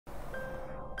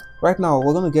Right now,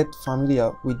 we're going to get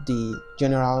familiar with the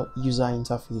general user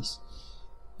interface.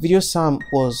 VideoPsalm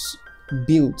was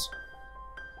built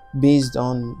based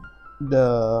on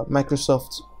the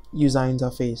Microsoft user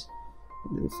interface.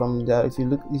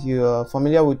 If you are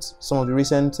familiar with some of the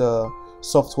recent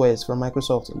softwares from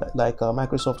Microsoft, like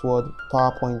Microsoft Word,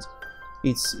 PowerPoint,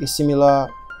 it's a similar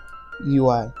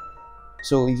UI.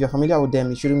 So if you're familiar with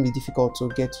them, it shouldn't be difficult to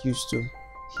get used to.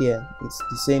 Here, it's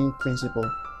the same principle,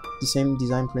 the same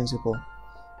design principle.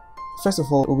 First of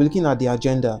all, we'll be looking at the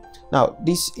agenda. Now,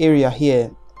 this area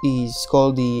here is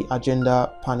called the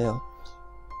agenda panel.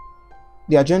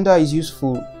 The agenda is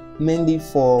useful mainly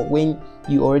for when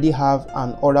you already have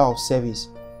an order of service.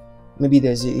 Maybe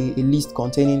there's a list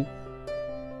containing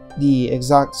the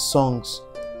exact songs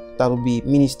that will be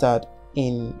ministered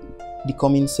in the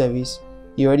coming service.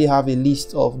 You already have a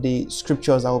list of the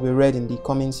scriptures that will be read in the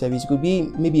coming service. It could be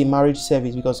maybe a marriage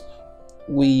service, because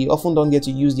we often don't get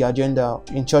to use the agenda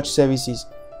in church services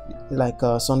like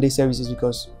Sunday services,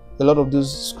 because a lot of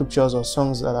those scriptures or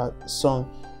songs that are sung,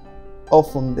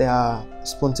 often they are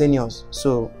spontaneous,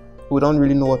 so we don't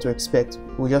really know what to expect.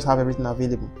 We just have everything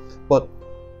available. But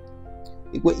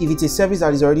if it's a service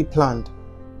that is already planned,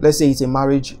 let's say it's a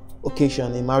marriage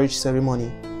occasion, a marriage ceremony,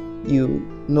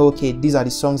 you know, okay, these are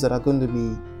the songs that are going to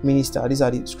be ministered, these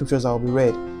are the scriptures that will be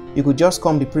read. You could just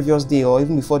come the previous day or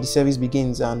even before the service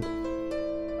begins and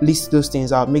list those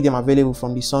things out, make them available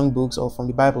from the songbooks or from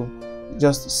the Bible.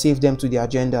 Just save them to the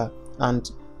agenda, and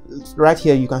right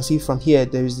here you can see from here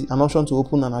there is an option to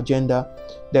open an agenda.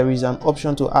 There is an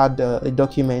option to add a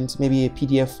document, maybe a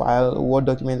PDF file, a Word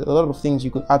document, a lot of things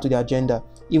you could add to the agenda,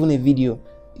 even a video,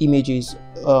 images,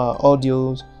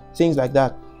 audios, things like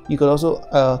that. You could also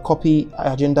copy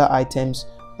agenda items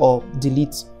or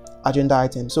delete agenda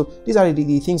items. So these are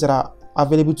the things that are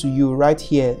available to you right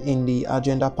here in the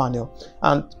agenda panel.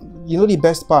 And you know, the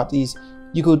best part is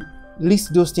you could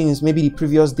list those things maybe the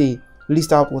previous day,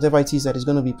 list out whatever it is that is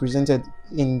going to be presented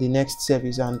in the next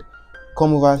service, and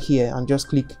come over here and just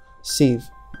click save.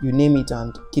 You name it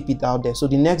and keep it out there. So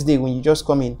the next day when you just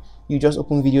come in, you just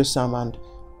open VideoPsalm and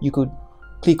you could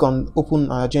click on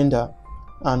open an agenda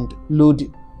and load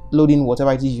in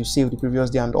whatever it is you saved the previous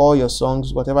day, and all your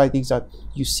songs, whatever it is that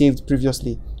you saved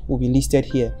previously, will be listed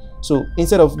here. So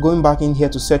instead of going back in here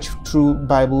to search through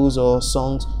Bibles or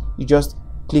songs, you just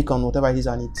click on whatever it is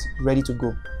and it's ready to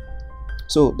go.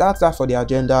 So that's that for the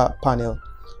agenda panel.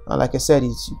 And like I said,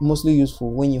 it's mostly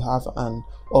useful when you have an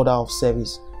order of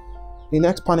service. The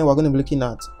next panel we're going to be looking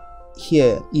at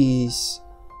here is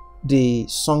the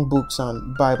songbooks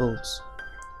and Bibles.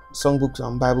 Songbooks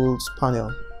and Bibles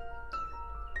panel.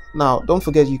 Now, don't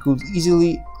forget, you could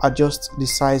easily adjust the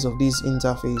size of this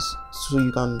interface so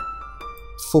you can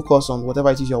focus on whatever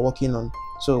it is you're working on.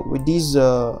 So with these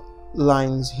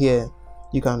lines here,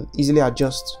 you can easily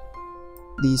adjust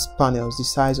these panels, the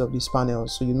size of these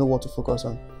panels, so you know what to focus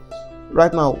on.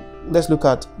 Right now, let's look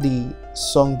at the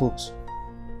songbooks.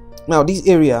 Now, this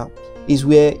area is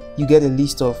where you get a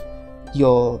list of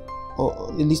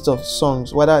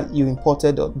songs, whether you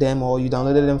imported them or you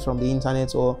downloaded them from the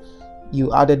internet or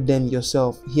you added them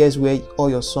yourself. Here's where all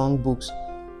your songbooks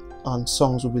and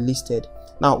songs will be listed.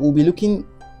 Now we'll be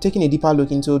taking a deeper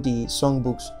look into the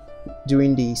songbooks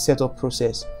during the setup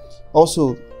process.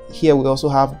 Also, here we also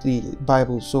have the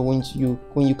Bibles. So when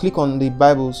you click on the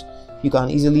Bibles, you can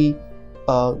easily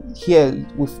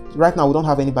right now we don't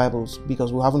have any Bibles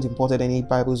because we haven't imported any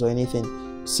Bibles or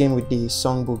anything. Same with the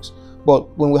songbooks.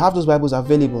 But when we have those Bibles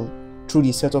available through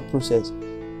the setup process,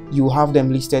 you have them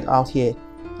listed out here,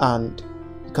 and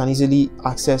you can easily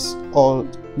access all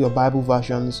your Bible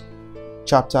versions,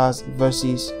 chapters,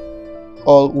 verses.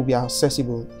 All will be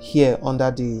accessible here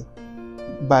under the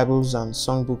Bibles and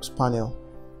songbooks panel.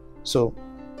 So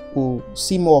we'll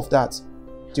see more of that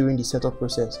during the setup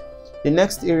process. The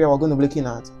next area we're going to be looking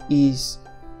at is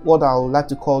what I would like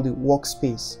to call the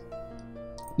Workspace.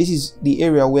 This is the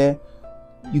area where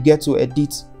you get to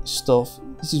edit stuff.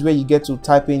 This is where you get to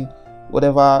type in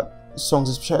whatever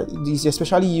songs. This is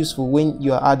especially useful when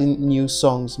you are adding new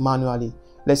songs manually.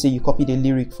 Let's say you copied a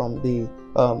lyric from the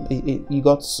you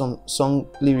got some song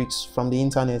lyrics from the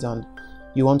internet and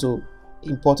you want to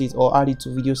import it or add it to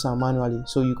VideoPsalm manually.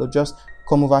 So you could just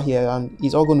come over here and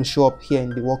it's all going to show up here in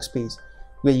the Workspace,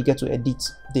 where you get to edit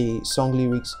the song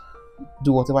lyrics,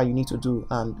 do whatever you need to do,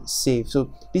 and save.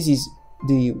 So this is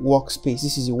the Workspace.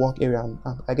 This is the work area, and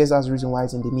I guess that's the reason why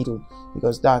it's in the middle,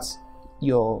 because that's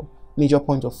your major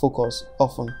point of focus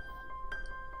often.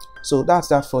 So that's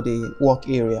that for the work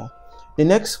area. The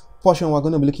next portion we're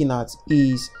going to be looking at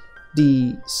is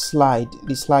the slide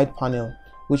panel,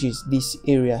 which is this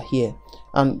area here.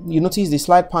 And you notice the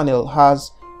slide panel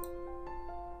has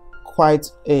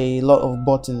quite a lot of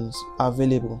buttons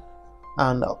available,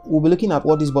 and we'll be looking at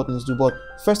what these buttons do. But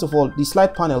first of all, the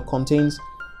slide panel contains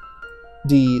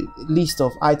the list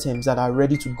of items that are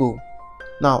ready to go.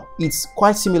 Now, it's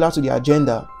quite similar to the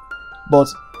agenda, but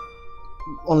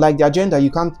unlike the agenda,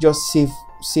 you can't just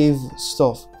save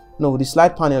stuff. No, the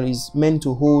slide panel is meant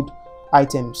to hold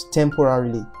items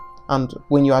temporarily, and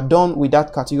when you are done with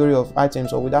that category of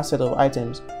items or with that set of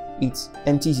items, it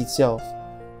empties itself.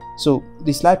 So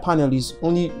the slide panel is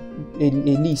only a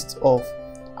list of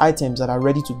items that are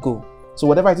ready to go. So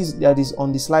whatever it is that is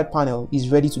on the slide panel is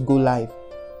ready to go live.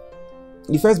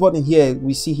 The first button here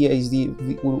we see here is the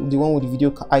one with the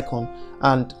video icon,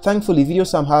 and thankfully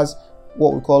VideoPsalm has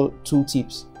what we call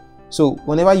tooltips. So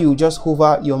whenever you just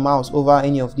hover your mouse over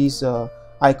any of these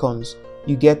icons,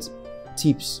 you get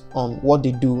tips on what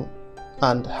they do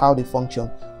and how they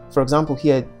function. For example,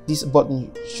 here this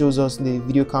button shows us the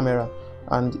video camera,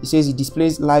 and it says it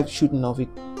displays live shooting of a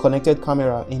connected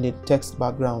camera in the text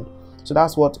background. So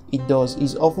that's what it does.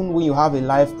 Is often when you have a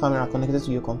live camera connected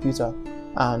to your computer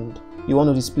and you want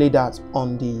to display that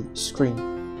on the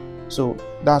screen. So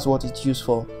that's what it's used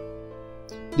for.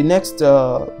 The next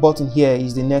button here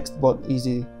is the next it's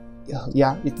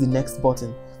the next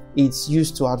button. It's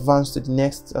used to advance to the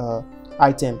next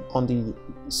item on the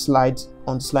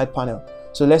slide panel.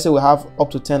 So let's say we have up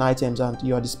to 10 items and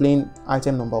you are displaying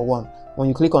item number 1. When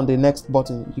you click on the next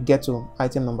button, you get to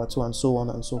item number 2, and so on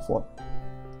and so forth.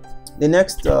 The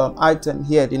next item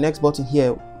here, the next button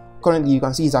here, currently you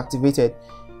can see is activated.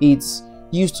 It's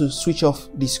used to switch off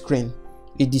the screen.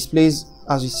 It displays,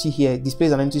 as you see here, it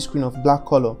displays an empty screen of black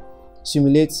color,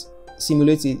 simulates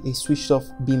a switched off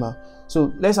beamer.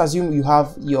 So let's assume you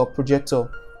have your projector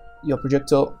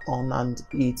on and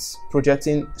it's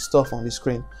projecting stuff on the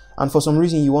screen, and for some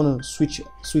reason you want to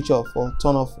switch off or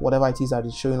turn off whatever it is that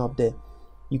is showing up there.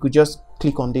 You could just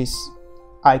click on this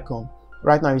icon.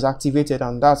 Right now it's activated,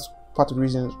 and that's part of the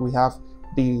reason we have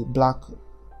the black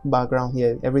background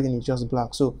here. Everything is just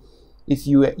black. So if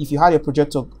you had a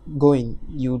projector going,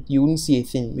 you wouldn't see a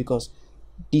thing because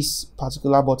this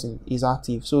particular button is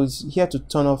active. So it's here to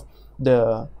turn off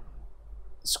the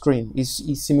screen. It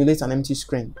simulates an empty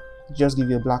screen, just give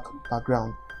you a black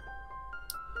background.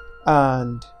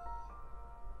 And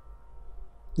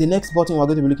the next button we're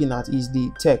going to be looking at is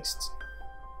the text.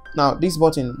 Now this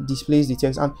button displays the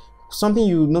text, and something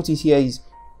you notice here is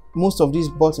most of these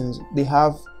buttons, they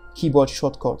have keyboard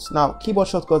shortcuts. Now keyboard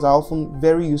shortcuts are often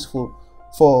very useful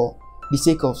for the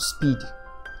sake of speed.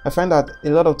 I find that a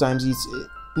lot of times it's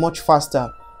much faster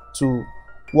to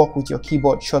work with your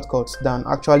keyboard shortcuts than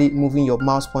actually moving your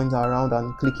mouse pointer around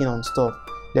and clicking on stuff.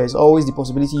 There's always the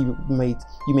possibility you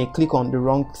may click on the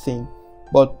wrong thing,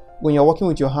 but when you're working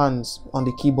with your hands on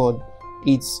the keyboard,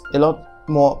 it's a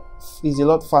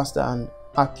lot faster and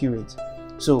accurate.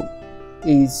 So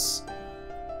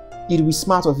it'll be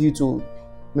smart of you to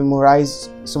memorize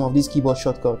some of these keyboard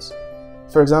shortcuts.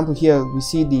 For example, here we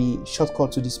see the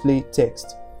shortcut to display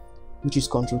text, which is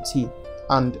Ctrl+T,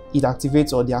 and it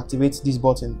activates or deactivates this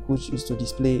button, which is to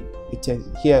display a text.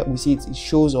 Here we see it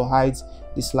shows or hides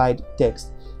the slide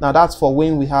text. Now that's for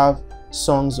when we have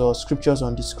songs or scriptures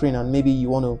on the screen and maybe you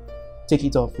want to take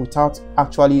it off without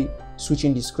actually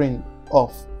switching the screen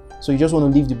off. So you just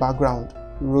want to leave the background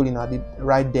rolling at it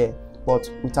right there, but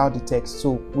without the text.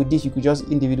 So with this, you could just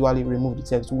individually remove the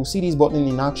text. We'll see this button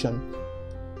in action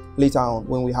later on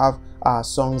when we have our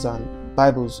songs and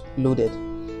Bibles loaded.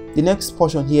 The next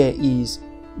portion here is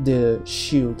the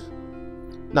shield.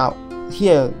 Now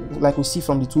here, like we see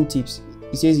from the tooltips,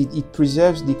 it says it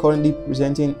preserves the currently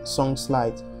presenting song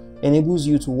slides, enables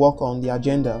you to work on the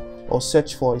agenda or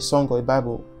search for a song or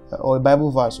a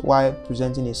Bible verse while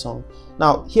presenting a song.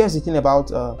 Now here's the thing about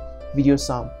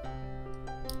VideoPsalm.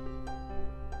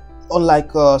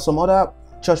 Unlike some other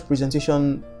church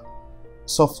presentation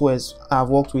softwares I've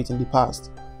worked with in the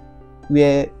past,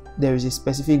 where there is a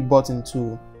specific button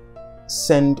to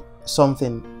send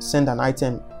an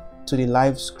item to the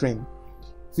live screen,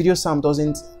 VideoPsalm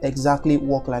doesn't exactly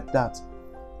work like that,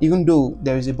 even though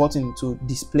there is a button to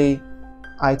display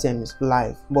items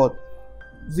live. But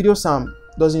VideoPsalm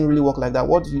doesn't really work like that.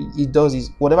 What it does is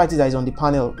whatever it is that is on the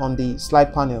panel, on the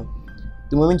slide panel,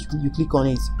 the moment you click on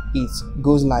it, it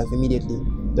goes live immediately.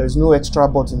 There's no extra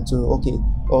button to, okay,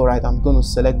 all right, I'm going to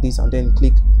select this and then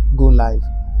click go live.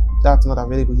 That's not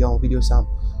available here on VideoPsalm.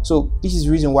 So this is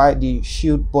the reason why the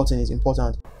shield button is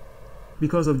important,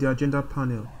 because of the agenda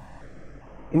panel.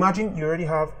 Imagine you already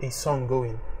have a song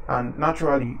going, and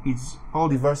naturally all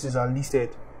the verses are listed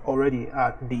already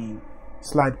at the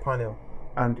slide panel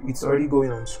and it's already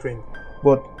going on screen.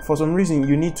 But for some reason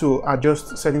you need to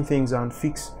adjust certain things and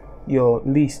fix your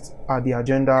list at the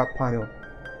agenda panel.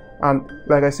 And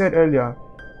like I said earlier,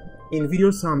 in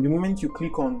VideoPsalm, the moment you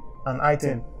click on an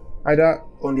item, either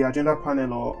on the agenda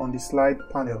panel or on the slide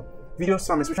panel,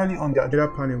 VideoPsalm, especially on the agenda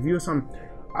panel, VideoPsalm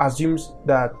assumes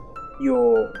that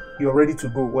you're ready to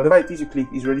go. Whatever it is you click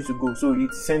is ready to go, so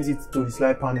it sends it to the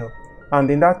slide panel, and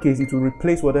in that case it will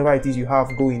replace whatever it is you have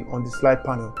going on the slide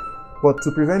panel. But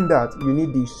to prevent that, you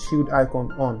need the shield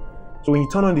icon on. So when you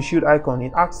turn on the shield icon,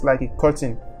 it acts like a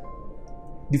curtain,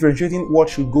 differentiating what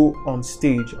should go on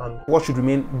stage and what should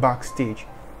remain backstage.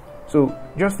 So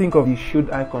just think of the shield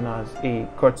icon as a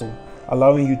curtain,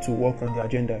 allowing you to work on the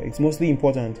agenda. It's mostly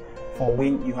important for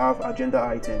when you have agenda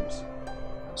items.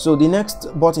 So the next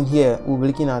button here we'll be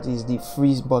looking at is the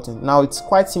freeze button. Now it's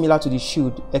quite similar to the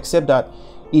shield, except that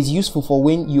it's useful for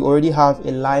when you already have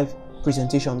a live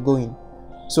presentation going.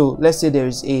 So let's say there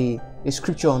is a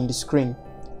scripture on the screen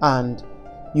and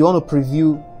you want to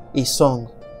preview a song.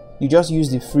 You just use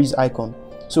the freeze icon.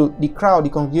 So the crowd, the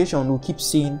congregation will keep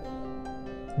seeing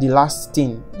the last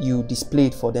thing you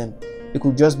displayed for them. It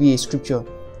could just be a scripture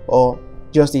or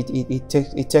just a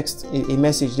text, a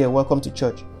message there, welcome to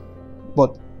church.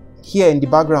 But here in the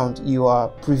background, you are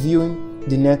previewing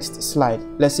the next slide.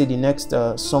 Let's say the next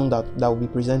song that will be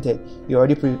presented. You're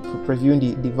already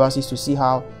previewing the verses to see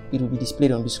how it will be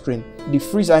displayed on the screen. The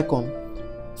freeze icon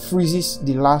freezes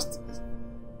the last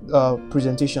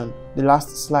presentation, the last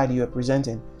slide you are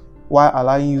presenting, while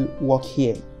allowing you work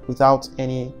here without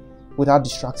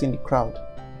distracting the crowd.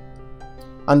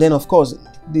 And then of course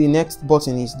the next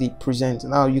button is the present.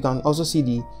 Now you can also see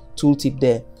the tooltip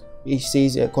there. It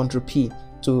says Ctrl P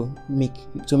to make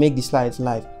the slides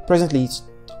live. Presently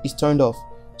it's turned off,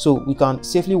 so we can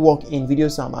safely work in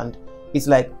VideoPsalm, and it's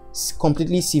like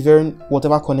completely severing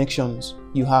whatever connections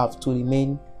you have to the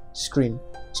main screen.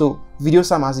 So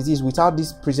VideoPsalm as it is, without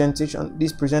this presentation,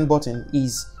 this present button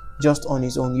is just on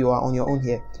its own. You are on your own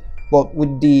here. But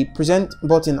with the present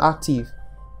button active,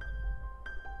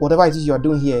 whatever it is you are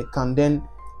doing here can then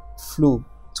flow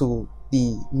to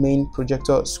the main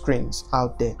projector screens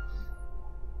out there.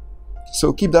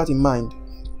 So keep that in mind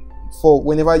for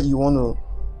whenever you want to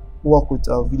work with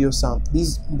VideoPsalm.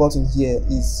 This button here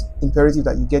is imperative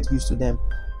that you get used to them.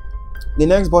 The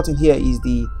next button here is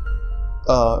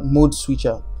the mode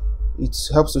switcher. It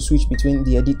helps to switch between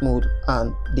the edit mode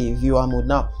and the viewer mode.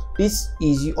 Now this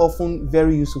is often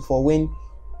very useful for when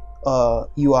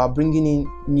you are bringing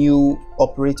in new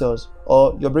operators,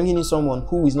 or you're bringing in someone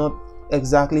who is not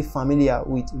exactly familiar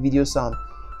with VideoPsalm,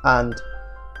 and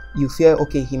you fear,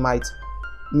 okay, he might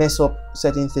mess up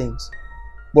certain things,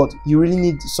 but you really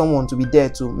need someone to be there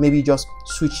to maybe just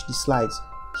switch the slides.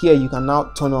 Here you can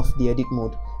now turn off the edit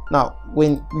mode. Now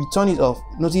when we turn it off,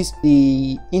 notice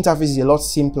the interface is a lot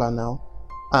simpler now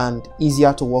and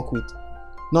easier to work with.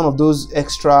 None of those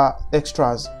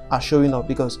extras are showing up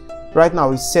because right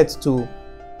now it's set to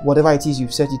whatever it is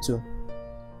you've set it to.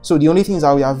 So the only things that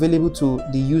will be available to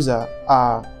the user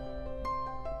are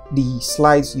the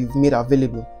slides you've made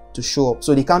available to show up.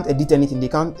 So they can't edit anything, they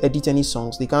can't edit any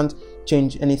songs, they can't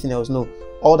change anything else. No,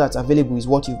 all that's available is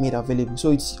what you've made available.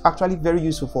 So it's actually very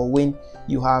useful for when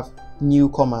you have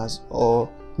newcomers or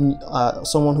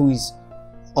someone who is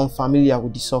unfamiliar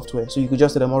with the software. So you could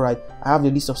just tell them, all right, I have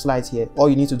the list of slides here. All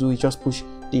you need to do is just push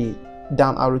the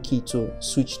down arrow key to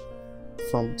switch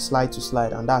from slide to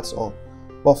slide, and that's all.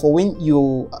 But for when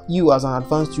you as an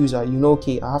advanced user, you know,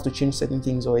 okay, I have to change certain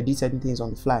things or edit certain things on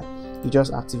the fly, you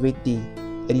just activate the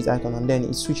edit icon and then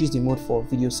it switches the mode for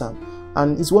VideoPsalm.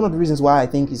 And it's one of the reasons why I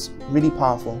think it's really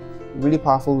powerful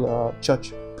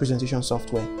church presentation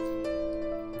software.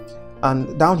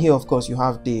 And down here, of course, you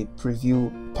have the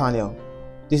preview panel.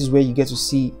 This is where you get to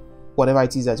see whatever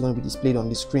it is that's going to be displayed on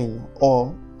the screen,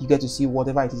 or you get to see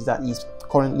whatever it is that is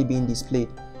currently being displayed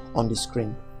on the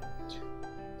screen.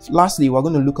 Lastly, we're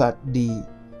going to look at the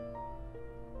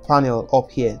panel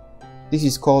up here. This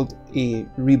is called a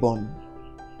ribbon.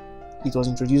 It was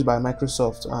introduced by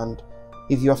Microsoft, and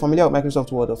if you are familiar with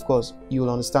Microsoft Word, of course, you will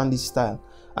understand this style.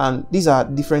 And these are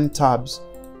different tabs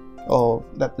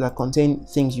that contain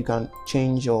things you can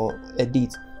change or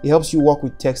edit. It helps you work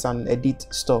with text and edit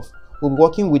stuff. We'll be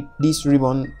working with this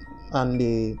ribbon and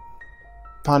the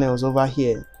panels over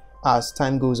here as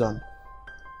time goes on.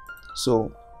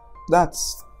 So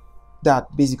that's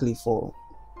that basically for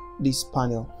this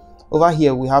panel. Over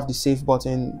here we have the save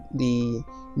button, the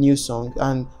new song,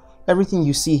 and everything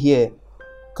you see here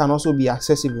can also be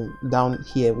accessible down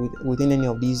here within any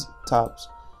of these tabs.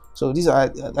 So these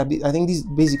are, I think these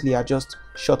basically are just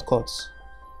shortcuts.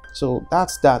 So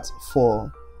that's that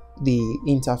for the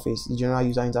interface, the general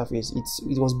user interface.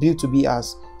 It was built to be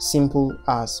as simple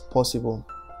as possible.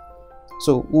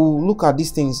 So we'll look at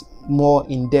these things more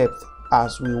in depth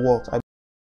as we work. I